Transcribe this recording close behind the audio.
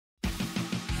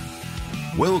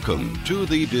Welcome to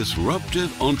the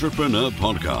Disruptive Entrepreneur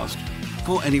Podcast.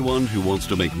 For anyone who wants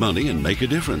to make money and make a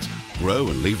difference, grow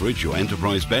and leverage your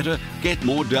enterprise better, get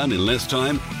more done in less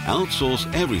time,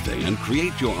 outsource everything and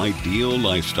create your ideal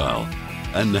lifestyle.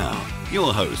 And now,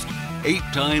 your host, 8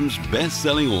 times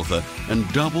best-selling author and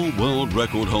double world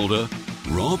record holder,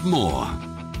 Rob Moore.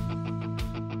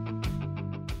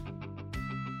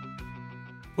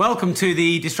 Welcome to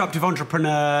the Disruptive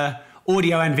Entrepreneur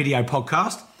audio and video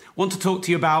podcast. I want to talk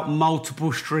to you about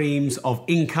multiple streams of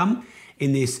income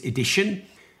in this edition.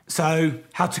 So,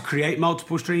 how to create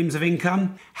multiple streams of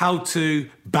income, how to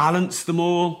balance them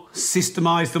all,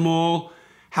 systemize them all,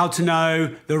 how to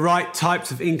know the right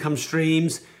types of income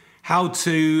streams, how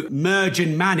to merge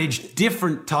and manage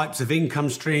different types of income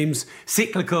streams,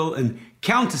 cyclical and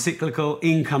counter-cyclical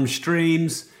income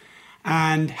streams,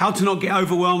 and how to not get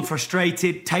overwhelmed,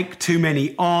 frustrated, take too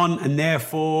many on, and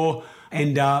therefore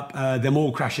end up them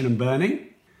all crashing and burning.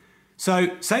 So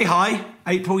say hi,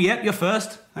 April. Yep, you're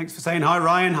first. Thanks for saying hi,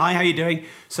 Ryan. Hi, how you doing?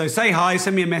 So say hi,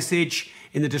 send me a message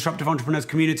in the Disruptive Entrepreneurs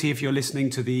community if you're listening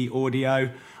to the audio,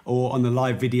 or on the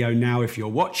live video now if you're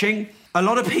watching. A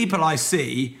lot of people I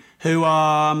see who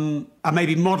are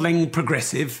maybe modeling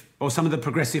Progressive, or some of the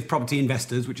Progressive property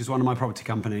investors, which is one of my property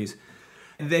companies.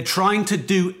 They're trying to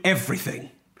do everything.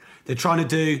 They're trying to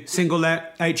do single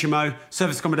let, HMO,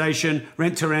 service accommodation,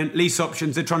 rent to rent, lease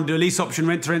options. They're trying to do a lease option,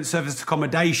 rent to rent, service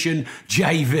accommodation,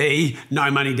 JV, no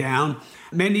money down.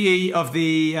 Many of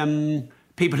the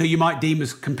people who you might deem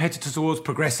as competitors towards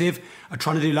Progressive are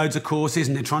trying to do loads of courses,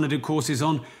 and they're trying to do courses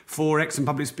on Forex and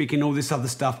public speaking, all this other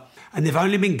stuff. And they've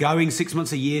only been going 6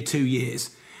 months, a year, 2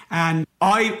 years. And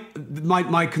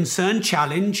my concern,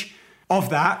 challenge of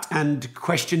that and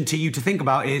question to you to think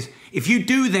about is, if you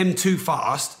do them too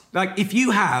fast, like if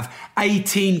you have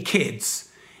 18 kids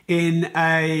in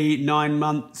a 9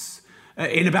 months,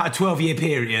 in about a 12-year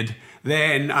period,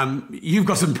 then you've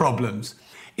got some problems.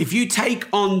 If you take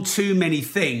on too many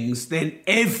things, then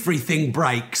everything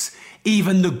breaks,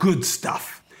 even the good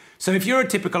stuff. So if you're a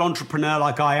typical entrepreneur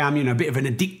like I am, a bit of an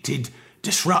addicted,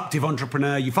 disruptive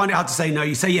entrepreneur, you find it hard to say no,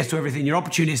 you say yes to everything, you're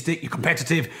opportunistic, you're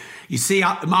competitive, you see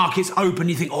the market's open,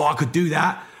 you think, oh, I could do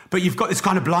that, but you've got this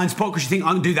kind of blind spot because you think,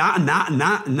 I can do that and that and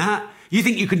that and that. You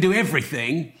think you can do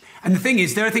everything. And the thing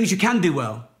is, there are things you can do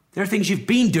well. There are things you've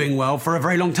been doing well for a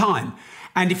very long time.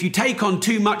 And if you take on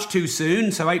too much too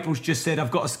soon, so April's just said,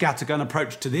 I've got a scattergun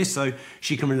approach to this so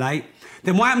she can relate,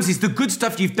 then what happens is the good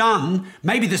stuff you've done,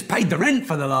 maybe that's paid the rent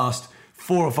for the last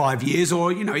 4 or 5 years,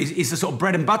 or, is the sort of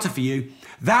bread and butter for you,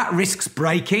 that risks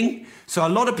breaking. So a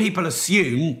lot of people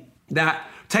assume that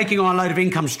taking on a load of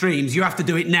income streams, you have to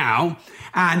do it now,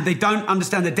 and they don't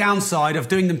understand the downside of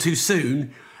doing them too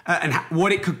soon and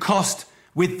what it could cost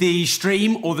with the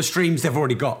stream or the streams they've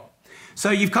already got. So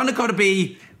you've kind of got to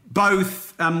be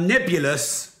both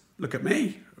nebulous, look at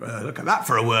me, look at that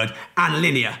for a word, and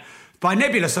linear. By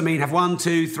nebulous, I mean have 1,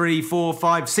 2, 3, 4,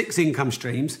 5, 6 income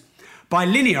streams. By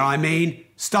linear, I mean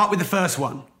start with the first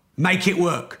one, make it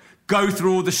work, go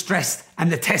through all the stress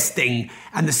and the testing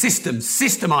and the systems,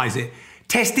 systemize it,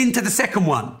 test into the second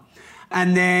one,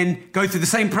 and then go through the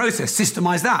same process,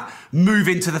 systemize that, move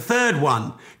into the third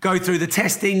one, go through the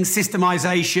testing,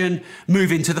 systemization,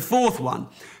 move into the fourth one.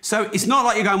 So it's not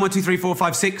like you're going 1, 2, 3, 4,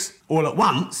 5, 6 all at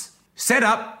once. Set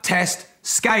up, test,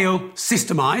 scale,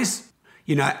 systemize,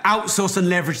 outsource and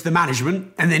leverage the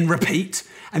management, and then repeat,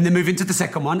 and then move into the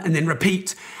second one, and then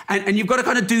repeat. And you've got to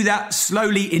kind of do that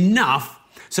slowly enough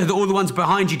so that all the ones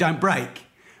behind you don't break.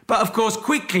 But of course,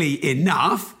 quickly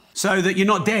enough so that you're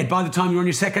not dead by the time you're on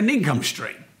your second income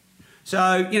stream.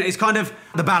 So, it's kind of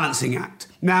the balancing act.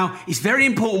 Now, it's very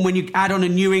important when you add on a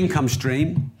new income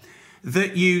stream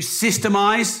that you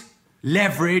systemize,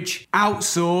 leverage,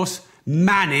 outsource,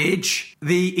 manage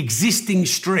the existing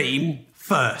stream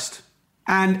first.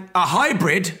 And a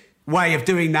hybrid way of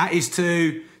doing that is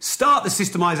to start the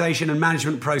systemization and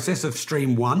management process of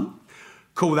stream 1.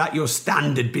 Call that your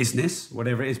standard business,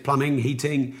 whatever it is, plumbing,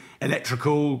 heating,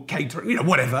 electrical, catering,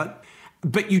 whatever.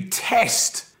 But you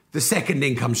test the second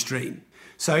income stream.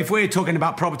 So if we're talking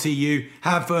about property, you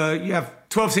have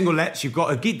 12 single lets, you've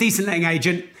got a decent letting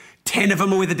agent, 10 of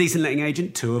them are with a decent letting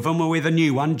agent, 2 of them are with a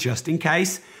new one, just in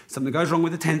case something goes wrong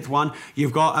with the 10th one.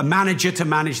 You've got a manager to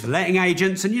manage the letting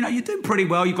agents, and you're doing pretty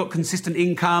well. You've got consistent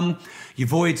income, your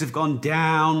voids have gone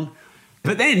down.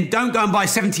 But then don't go and buy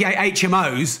 78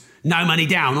 HMOs, no money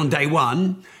down on day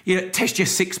one. Test your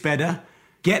 6-bedder,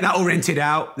 get that all rented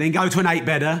out, then go to an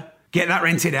 8-bedder, get that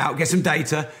rented out, get some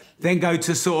data, then go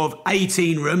to sort of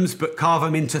 18 rooms, but carve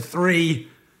them into 3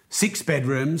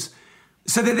 6-bedrooms,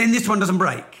 so that then this one doesn't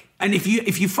break. And if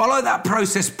you follow that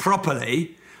process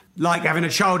properly, like having a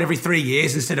child every 3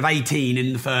 years instead of 18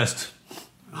 in the first,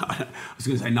 I was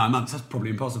going to say 9 months, that's probably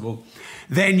impossible.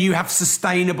 Then you have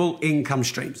sustainable income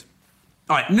streams.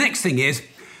 All right, next thing is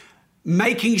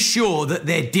making sure that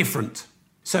they're different.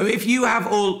 So if you have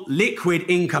all liquid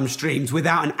income streams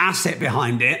without an asset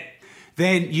behind it,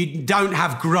 then you don't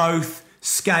have growth,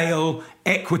 scale,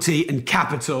 equity, and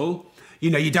capital.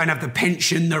 You don't have the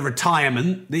pension, the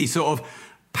retirement, the sort of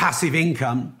passive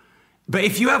income. But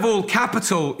if you have all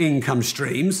capital income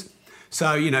streams,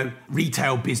 so,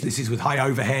 retail businesses with high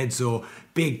overheads or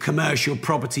big commercial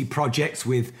property projects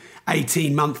with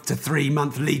 18-month to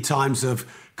 3-month lead times of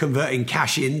converting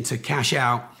cash in to cash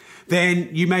out, then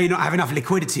you may not have enough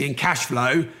liquidity and cash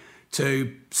flow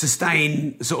to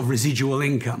sustain sort of residual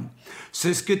income. So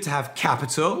it's good to have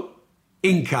capital,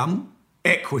 income,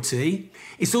 equity.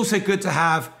 It's also good to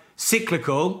have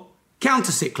cyclical,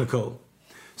 counter-cyclical.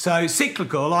 So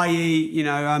cyclical,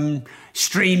 i.e.,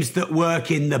 streams that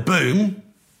work in the boom.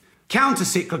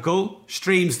 Counter-cyclical,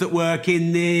 streams that work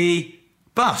in the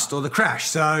bust or the crash.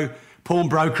 So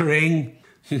pawnbrokering,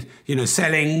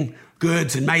 selling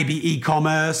goods and maybe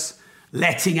e-commerce,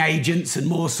 letting agents and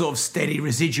more sort of steady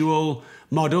residual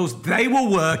models, they will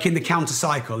work in the counter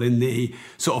cycle, in the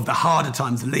sort of the harder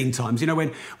times, the lean times.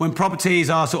 When properties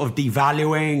are sort of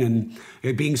devaluing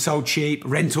and being sold cheap,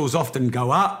 rentals often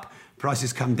go up,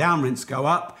 prices come down, rents go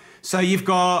up. So you've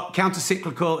got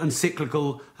counter-cyclical and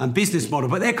cyclical business model,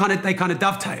 but they kind of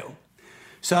dovetail.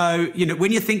 So,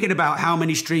 when you're thinking about how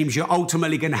many streams you're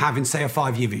ultimately going to have in, say, a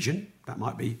 5-year vision, that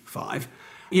might be 5,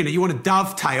 you want to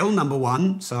dovetail, number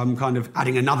one. So I'm kind of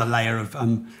adding another layer of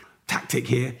tactic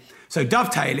here. So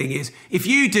dovetailing is, if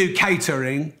you do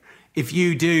catering, if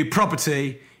you do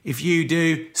property, if you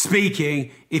do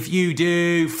speaking, if you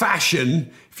do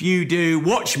fashion, if you do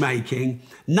watchmaking,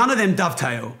 none of them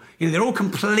dovetail. They're all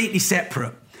completely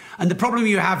separate. And the problem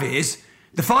you have is,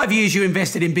 the 5 years you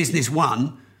invested in business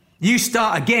one, you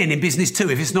start again in business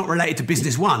two if it's not related to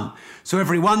business one. So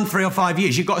every 1, 3 or 5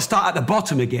 years, you've got to start at the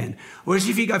bottom again. Whereas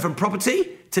if you go from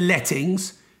property to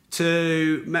lettings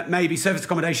to maybe service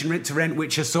accommodation, rent to rent,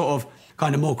 which are sort of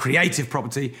kind of more creative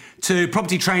property, to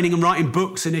property training and writing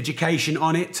books and education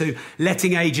on it, to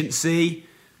letting agency,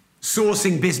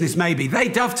 sourcing business maybe, they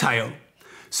dovetail.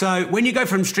 So when you go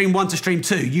from stream 1 to stream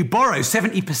 2, you borrow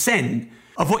 70%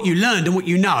 of what you learned and what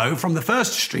you know from the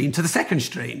first stream to the second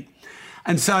stream.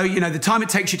 And so, the time it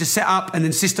takes you to set up and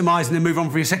then systemize and then move on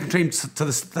from your second stream to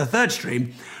the third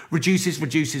stream reduces.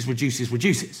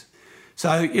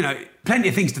 So, plenty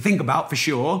of things to think about for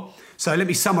sure. So let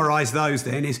me summarize those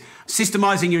then, is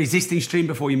systemizing your existing stream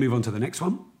before you move on to the next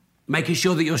one. Making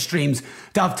sure that your streams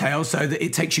dovetail so that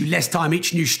it takes you less time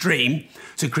each new stream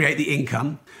to create the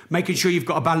income. Making sure you've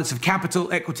got a balance of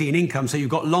capital, equity and income. So you've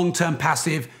got long-term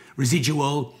passive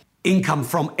residual income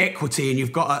from equity, and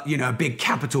you've got a big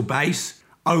capital base,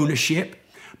 ownership,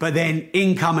 but then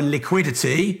income and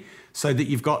liquidity, so that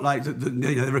you've got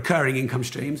the recurring income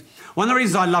streams. One of the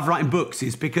reasons I love writing books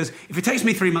is because if it takes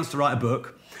me 3 months to write a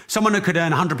book, someone who could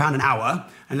earn £100 an hour,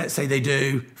 and let's say they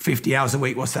do 50 hours a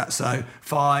week, what's that? So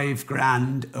 5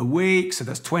 grand a week, so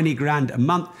that's 20 grand a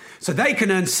month. So they can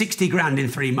earn 60 grand in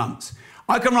 3 months.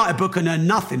 I can write a book and earn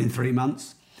nothing in 3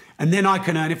 months. And then I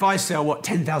can earn, if I sell,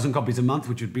 10,000 copies a month,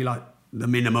 which would be like the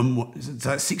minimum, so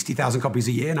that's 60,000 copies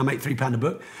a year, and I make £3 a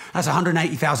book, that's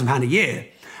 £180,000 a year.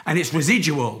 And it's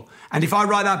residual. And if I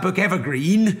write that book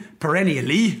evergreen,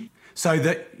 perennially, so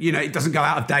that, it doesn't go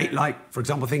out of date, like, for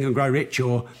example, Think and Grow Rich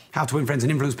or How to Win Friends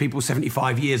and Influence People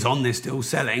 75 years on, they're still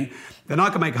selling, then I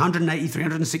can make 180,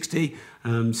 360,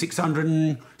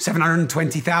 600,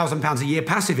 720,000 pounds a year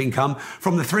passive income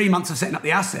from the 3 months of setting up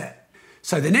the asset.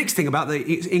 So the next thing about the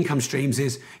income streams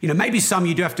is, maybe some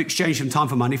you do have to exchange some time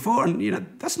for money for, and,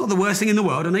 that's not the worst thing in the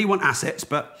world. I know you want assets,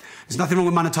 but there's nothing wrong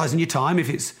with monetizing your time if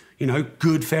it's,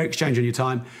 good, fair exchange on your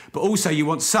time. But also you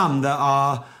want some that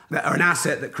are an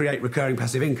asset that create recurring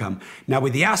passive income. Now,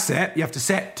 with the asset, you have to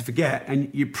set to forget, and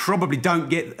you probably don't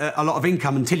get a lot of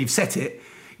income until you've set it.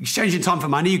 Exchanging time for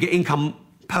money, you get income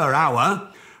per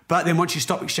hour, but then once you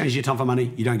stop exchanging your time for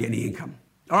money, you don't get any income.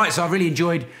 All right, so I've really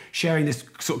enjoyed sharing this,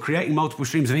 sort of creating multiple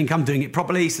streams of income, doing it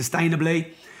properly,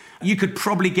 sustainably. You could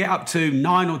probably get up to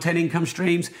 9 or 10 income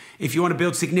streams. If you want to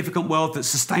build significant wealth that's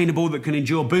sustainable, that can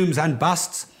endure booms and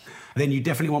busts, then you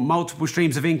definitely want multiple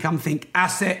streams of income. Think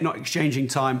asset, not exchanging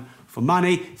time for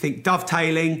money. Think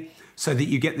dovetailing, so that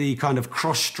you get the kind of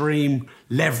cross-stream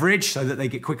leverage, so that they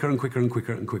get quicker and quicker and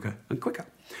quicker and quicker and quicker.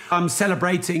 I'm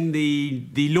celebrating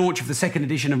the launch of the second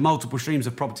edition of Multiple Streams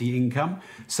of Property Income.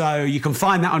 So you can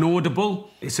find that on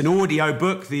Audible. It's an audio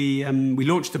book. We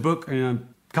launched the book a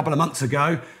couple of months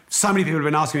ago So many people have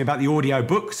been asking me about the audio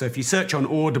book. So if you search on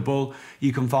Audible,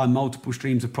 you can find multiple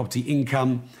streams of property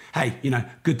income. Hey,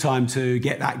 good time to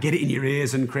get it in your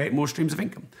ears and create more streams of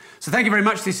income. So thank you very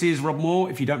much. This is Rob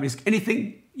Moore. If you don't risk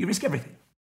anything, you risk everything.